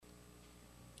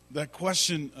That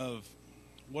question of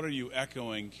what are you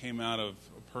echoing came out of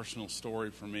a personal story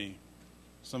for me.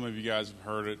 Some of you guys have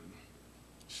heard it,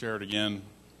 share it again.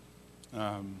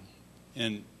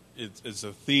 And it's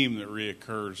a theme that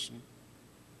reoccurs,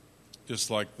 just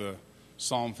like the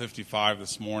Psalm 55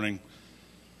 this morning.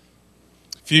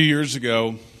 A few years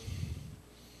ago,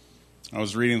 I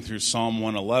was reading through Psalm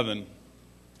 111,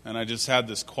 and I just had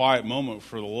this quiet moment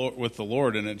with the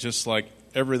Lord, and it just like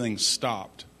everything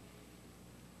stopped.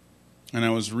 And I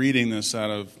was reading this out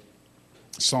of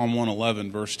Psalm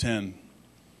 111, verse 10.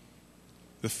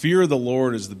 The fear of the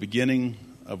Lord is the beginning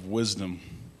of wisdom.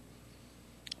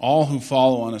 All who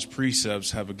follow on his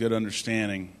precepts have a good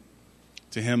understanding.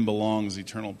 To him belongs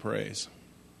eternal praise.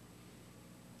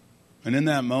 And in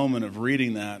that moment of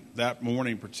reading that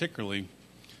morning particularly,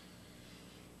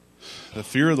 the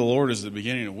fear of the Lord is the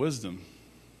beginning of wisdom.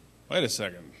 Wait a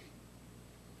second.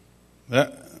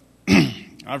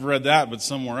 I've read that, but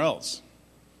somewhere else.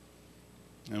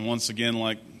 And once again,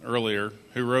 like earlier,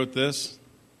 who wrote this?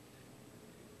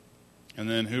 And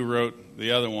then who wrote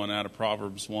the other one out of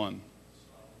Proverbs 1?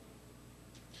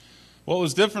 What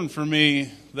was different for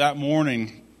me that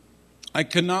morning, I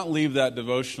could not leave that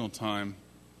devotional time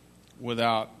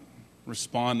without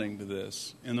responding to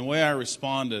this. And the way I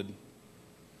responded,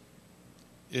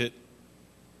 it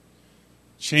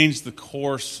changed the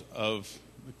course of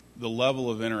the level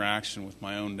of interaction with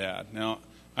my own dad. Now,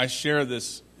 I share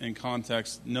this in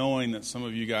context knowing that some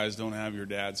of you guys don't have your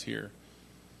dads here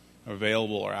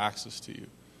available or access to you.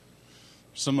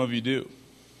 Some of you do.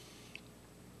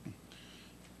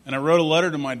 And I wrote a letter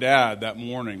to my dad that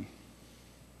morning.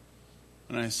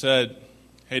 And I said,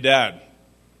 hey, Dad,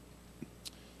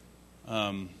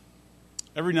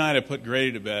 every night I put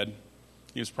Grady to bed.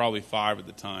 He was probably 5 at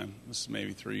the time. This is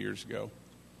maybe 3 years ago.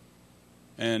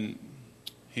 And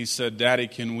he said, Daddy,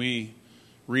 can we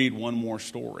read one more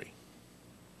story?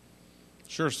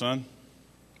 Sure, son.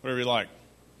 Whatever you like.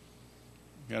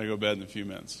 Got to go to bed in a few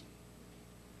minutes.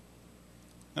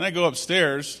 And I go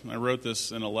upstairs, and I wrote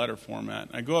this in a letter format.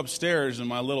 I go upstairs, and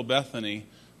my little Bethany,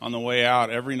 on the way out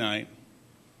every night,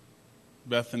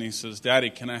 Bethany says, Daddy,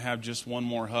 can I have just one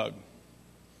more hug?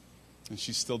 And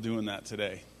she's still doing that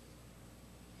today.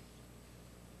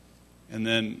 And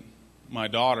then my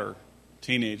daughter,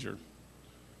 teenager,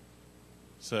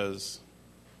 says,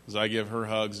 as I give her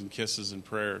hugs and kisses and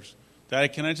prayers, Daddy,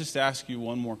 can I just ask you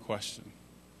one more question?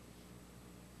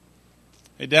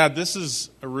 Hey, Dad, this is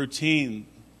a routine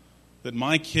that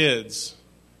my kids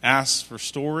ask for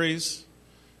stories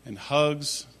and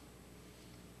hugs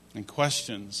and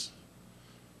questions.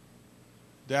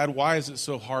 Dad, why is it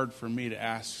so hard for me to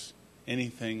ask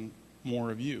anything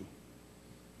more of you?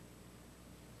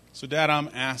 So, Dad, I'm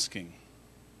asking.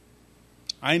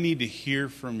 I need to hear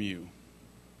from you.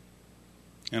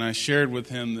 And I shared with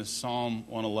him this Psalm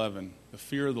 111, the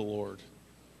fear of the Lord.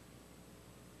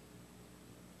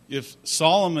 If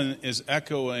Solomon is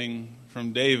echoing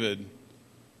from David,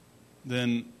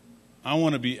 then I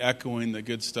want to be echoing the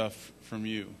good stuff from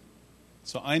you.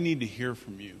 So I need to hear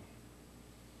from you.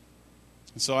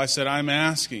 And so I said, I'm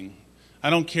asking. I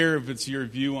don't care if it's your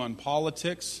view on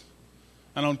politics.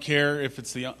 I don't care if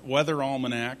it's the weather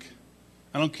almanac.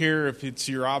 I don't care if it's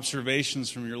your observations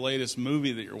from your latest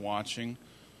movie that you're watching.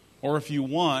 Or if you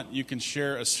want, you can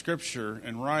share a scripture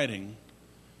in writing.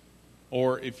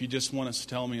 Or if you just want to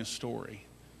tell me a story.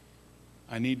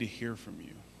 I need to hear from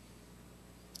you.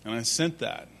 And I sent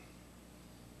that.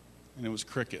 And it was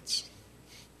crickets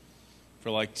for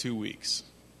like 2 weeks.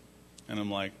 And I'm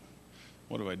like,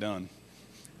 what have I done?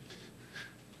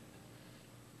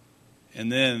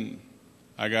 And then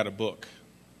I got a book.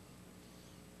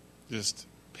 Just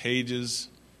pages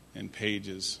and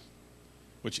pages,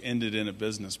 which ended in a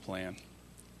business plan.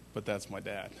 But that's my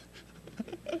dad.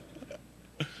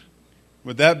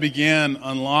 But that began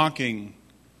unlocking,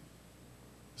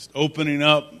 just opening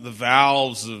up the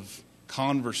valves of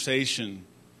conversation,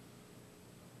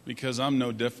 because I'm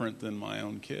no different than my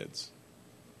own kids.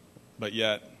 But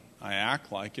yet, I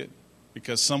act like it,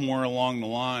 because somewhere along the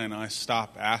line, I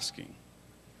stopped asking,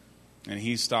 and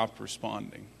he stopped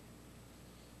responding.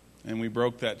 And we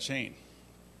broke that chain.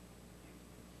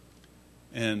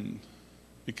 And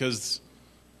because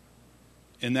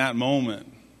in that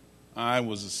moment, I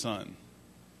was a son.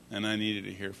 And I needed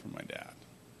to hear from my dad.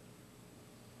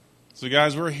 So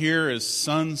guys, we're here as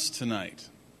sons tonight,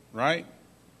 right?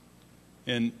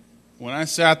 And when I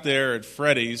sat there at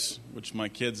Freddy's, which my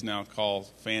kids now call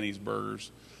Fanny's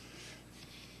Burgers,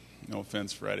 no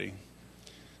offense, Freddy,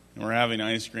 and we're having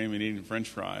ice cream and eating French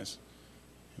fries,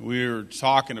 we were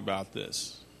talking about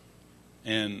this.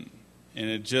 And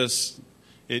it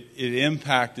it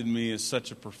impacted me as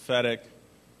such a prophetic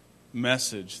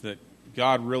message that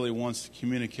God really wants to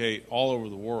communicate all over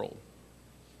the world.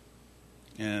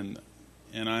 And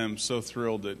I am so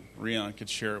thrilled that Rion could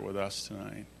share it with us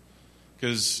tonight.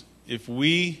 Because if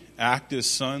we act as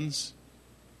sons,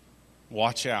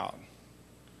 watch out.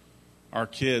 Our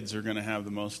kids are going to have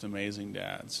the most amazing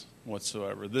dads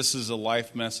whatsoever. This is a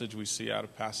life message we see out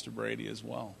of Pastor Brady as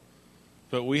well.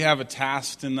 But we have a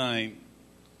task tonight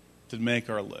to make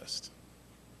our list.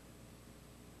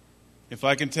 If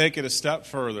I can take it a step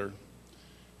further,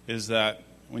 is that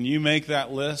when you make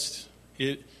that list,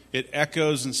 it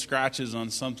echoes and scratches on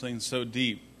something so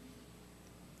deep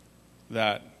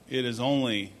that it is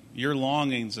only, your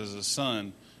longings as a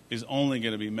son is only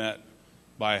going to be met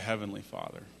by a heavenly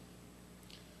Father.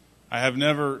 I have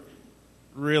never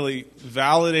really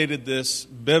validated this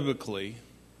biblically.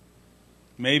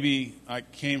 Maybe I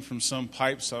came from some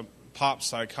pop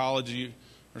psychology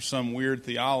or some weird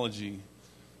theology,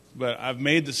 but I've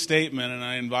made the statement, and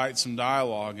I invite some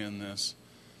dialogue in this.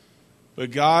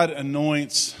 But God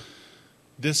anoints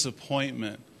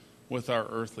disappointment with our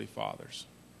earthly fathers.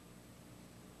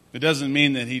 It doesn't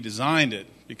mean that He designed it,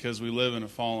 because we live in a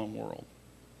fallen world.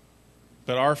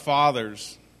 But our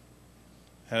fathers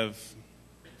have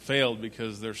failed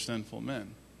because they're sinful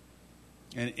men.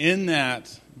 And in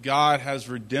that, God has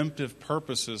redemptive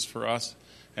purposes for us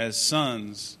as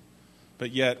sons.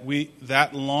 But yet,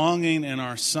 that longing in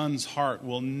our son's heart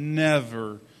will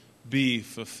never be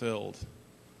fulfilled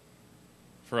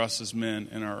for us as men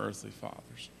and our earthly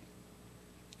fathers.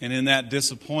 And in that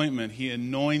disappointment, He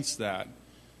anoints that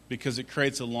because it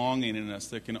creates a longing in us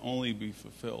that can only be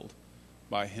fulfilled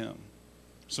by Him.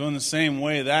 So in the same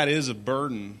way, that is a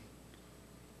burden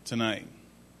tonight.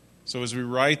 So as we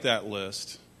write that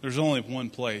list, there's only one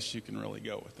place you can really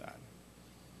go with that.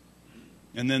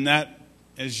 And then that,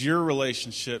 as your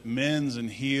relationship mends and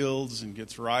heals and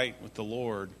gets right with the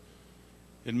Lord,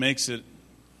 it makes it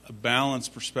a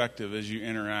balanced perspective as you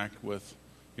interact with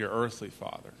your earthly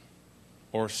father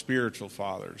or spiritual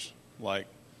fathers like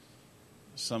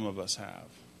some of us have.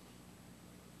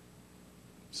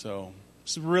 So,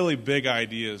 some really big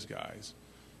ideas, guys.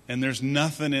 And there's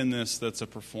nothing in this that's a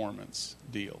performance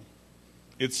deal.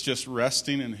 It's just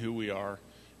resting in who we are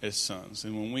as sons.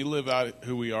 And when we live out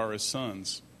who we are as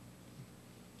sons,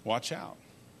 watch out.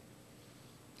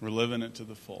 We're living it to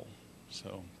the full.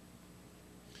 So,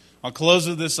 I'll close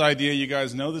with this idea. You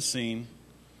guys know the scene.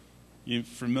 You're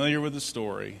familiar with the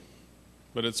story,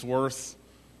 but it's worth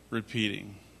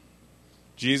repeating.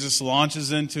 Jesus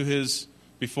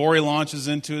before He launches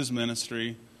into His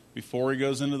ministry, before He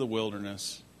goes into the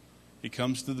wilderness, He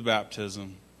comes to the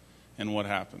baptism, and what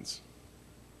happens?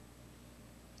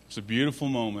 It's a beautiful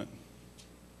moment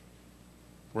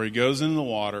where He goes into the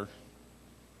water,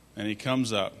 and He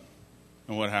comes up,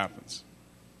 and what happens?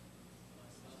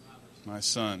 My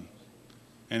son,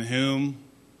 in whom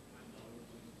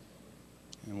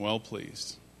I am well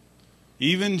pleased.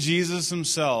 Even Jesus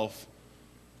Himself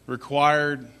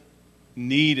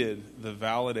needed the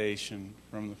validation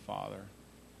from the Father.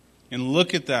 And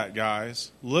look at that,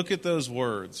 guys. Look at those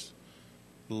words.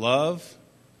 Love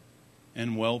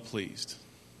and well pleased.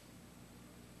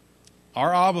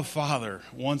 Our Abba Father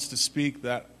wants to speak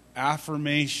that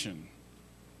affirmation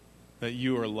that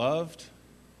you are loved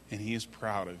and He is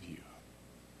proud of you.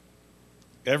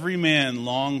 Every man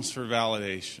longs for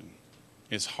validation.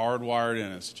 It's hardwired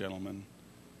in us, gentlemen.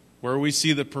 Where we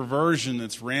see the perversion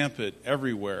that's rampant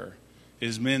everywhere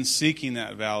is men seeking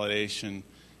that validation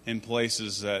in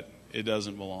places that it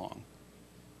doesn't belong.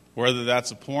 Whether that's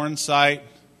a porn site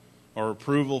or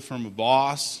approval from a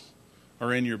boss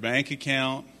or in your bank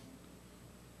account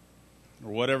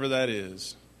or whatever that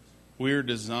is, we are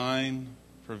designed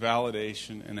for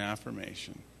validation and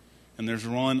affirmation. And there's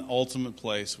one ultimate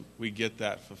place we get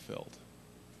that fulfilled.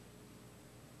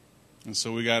 And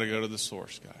so we got to go to the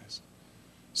source, guys.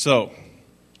 So,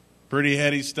 pretty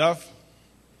heady stuff.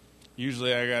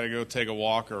 Usually I got to go take a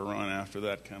walk or run after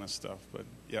that kind of stuff. But,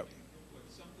 yep.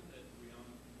 Something that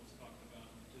Rihanna was talking about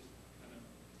just kind of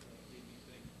made me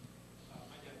think.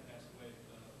 My dad passed away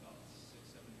about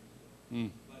 6-7 years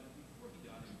ago. But before he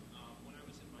died, when I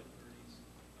was in my 30s,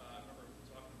 I remember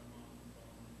talking to my mom on the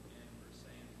phone and her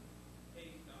saying,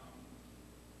 hey, how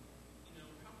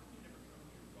come you never come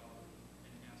to your father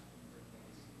and ask him for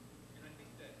advice? And I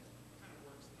think that kind of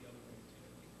works the other way, too.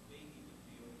 I think they need to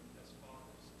feel, as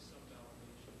fathers, some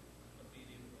validation of being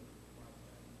able to provide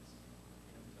guidance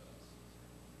to us.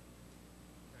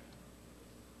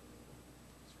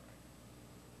 That's right.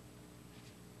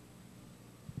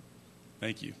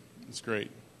 Thank you. That's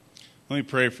great. Let me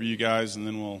pray for you guys, and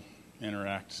then we'll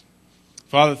interact.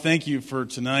 Father, thank you for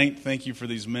tonight. Thank you for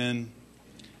these men.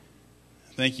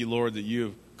 Thank you, Lord, that you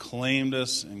have claimed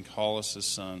us and call us as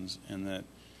sons, and that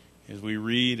as we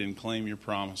read and claim your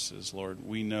promises, Lord,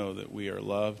 we know that we are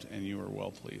loved and you are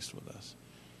well pleased with us.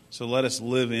 So let us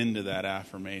live into that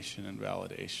affirmation and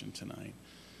validation tonight.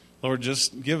 Lord,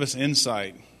 just give us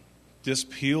insight. Just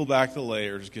peel back the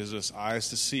layers, gives us eyes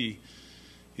to see,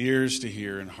 ears to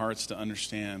hear, and hearts to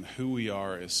understand who we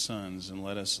are as sons, and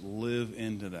let us live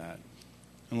into that.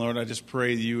 And Lord, I just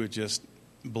pray that you would just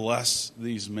bless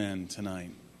these men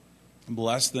tonight.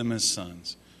 Bless them as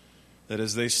sons. That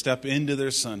as they step into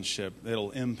their sonship,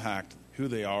 it'll impact who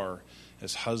they are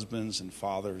as husbands and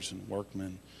fathers and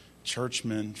workmen,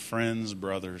 churchmen, friends,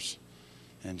 brothers,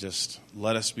 and just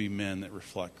let us be men that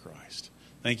reflect Christ.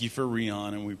 Thank you for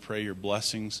Rion, and we pray your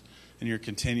blessings and your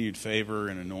continued favor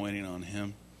and anointing on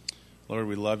him. Lord,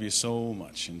 we love you so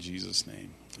much. In Jesus' name,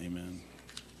 amen.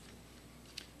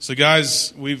 So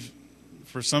guys,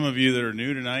 for some of you that are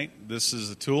new tonight, this is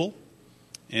a tool.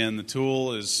 And the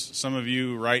tool is, some of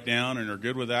you write down and are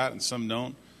good with that, and some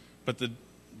don't. But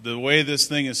the way this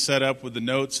thing is set up with the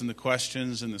notes and the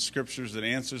questions and the scriptures that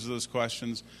answers those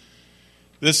questions,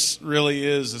 this really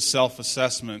is a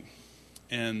self-assessment.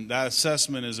 And that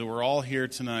assessment is that we're all here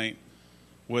tonight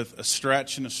with a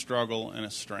stretch and a struggle and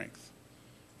a strength.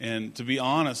 And to be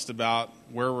honest about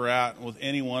where we're at with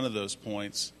any one of those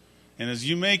points. And as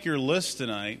you make your list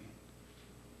tonight,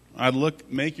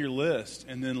 make your list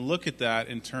and then look at that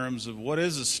in terms of what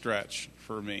is a stretch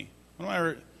for me.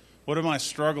 What am I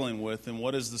struggling with, and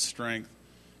what is the strength,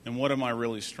 and what am I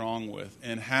really strong with?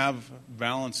 And have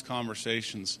balanced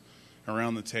conversations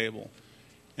around the table.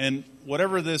 And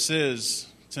whatever this is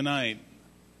tonight,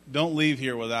 don't leave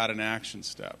here without an action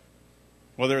step.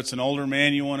 Whether it's an older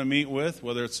man you want to meet with,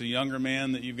 whether it's a younger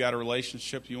man that you've got a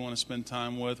relationship you want to spend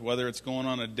time with, whether it's going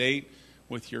on a date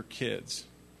with your kids,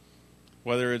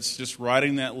 whether it's just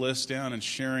writing that list down and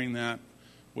sharing that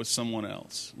with someone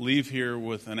else. Leave here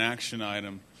with an action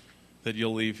item that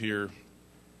you'll leave here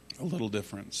a little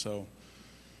different. So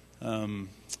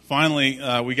finally,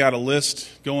 we got a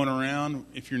list going around.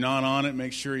 If you're not on it,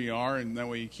 make sure you are, and that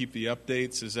way you keep the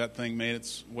updates as that thing made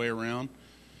its way around.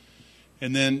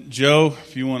 And then Joe,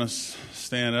 if you want to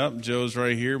stand up, Joe's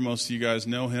right here. Most of you guys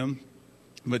know him.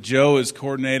 But Joe is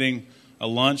coordinating a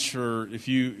lunch for, if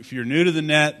you're new to the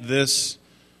net this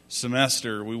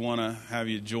semester, we want to have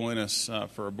you join us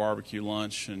for a barbecue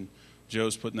lunch, and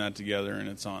Joe's putting that together, and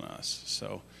it's on us.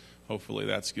 So hopefully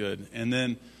that's good. And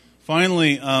then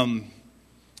finally,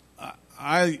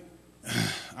 I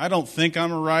don't think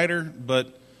I'm a writer,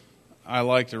 but I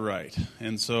like to write.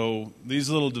 And so these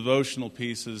little devotional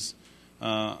pieces,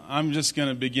 I'm just going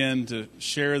to begin to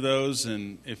share those,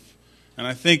 and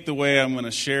I think the way I'm going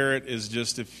to share it is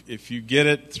just if you get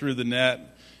it through the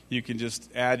net, you can just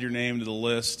add your name to the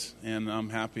list, and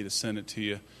I'm happy to send it to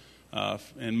you.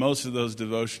 And most of those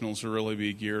devotionals will really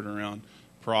be geared around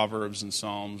Proverbs and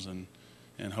Psalms,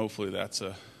 and hopefully that's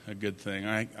a good thing.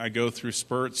 I go through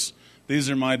spurts. These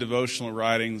are my devotional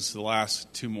writings the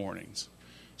last 2 mornings.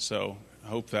 So I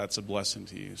hope that's a blessing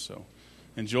to you. So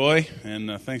enjoy,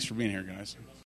 and thanks for being here, guys.